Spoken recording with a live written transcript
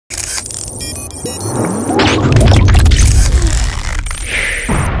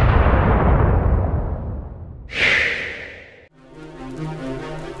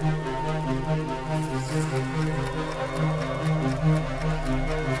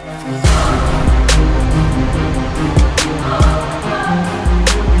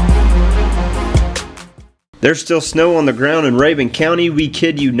There's still snow on the ground in Rabun County, we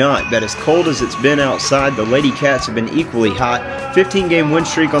kid you not, but as cold as it's been outside, the Lady Cats have been equally hot. 15-game win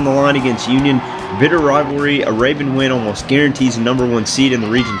streak on the line against Union. Bitter rivalry, a Rabun win almost guarantees a #1 seed in the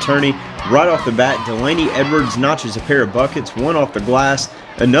region tourney. Right off the bat, Delaney Edwards notches a pair of buckets, one off the glass,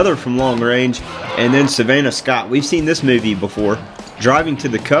 another from long range, and then Savanna Scott. We've seen this movie before, driving to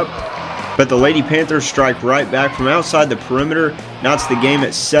the cup, but the Lady Panthers strike right back from outside the perimeter, knots the game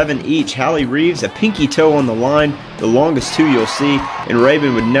at 7 each. Hallie Reeves, a pinky toe on the line, the longest two you'll see, and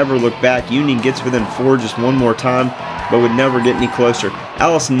Rabun would never look back. Union gets within 4 just one more time, but would never get any closer.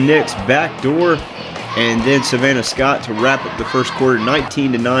 Allison Nix backdoor, and then Savanna Scott to wrap up the first quarter,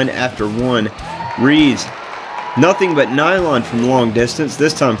 19-9 after 1. Reeves, nothing but nylon from long distance,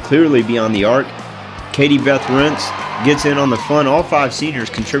 this time clearly beyond the arc. Katie Beth Rentz gets in on the fun. All 5 seniors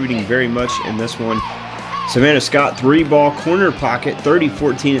contributing very much in this one. Savanna Scott, 3-ball corner pocket,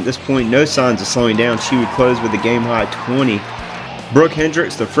 30-14 at this point. No signs of slowing down. She would close with a game-high 20. Brooke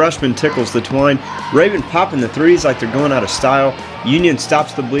Hendricks, the freshman, tickles the twine. Rabun popping the threes like they're going out of style. Union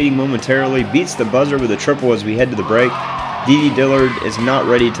stops the bleeding momentarily, beats the buzzer with a triple as we head to the break. Dee Dee Dillard is not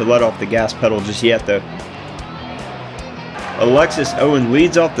ready to let off the gas pedal just yet, though. Alexis Owen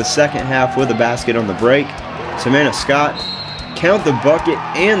leads off the second half with a basket on the break. Savanna Scott, count the bucket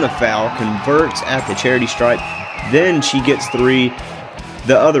and the foul, converts at the charity stripe. Then she gets 3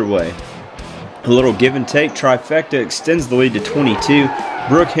 the other way. A little give and take, trifecta extends the lead to 22.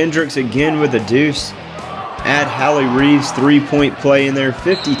 Brooke Hendricks again with a deuce. Add Hallie Reeves' 3-point play in there,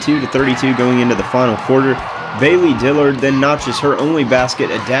 52-32 going into the final quarter. Bailey Dillard then notches her only basket,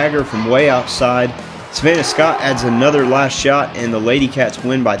 a dagger from way outside. Savanna Scott adds another last shot, and the Lady Cats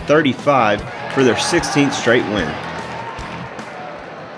win by 35 for their 16th straight win.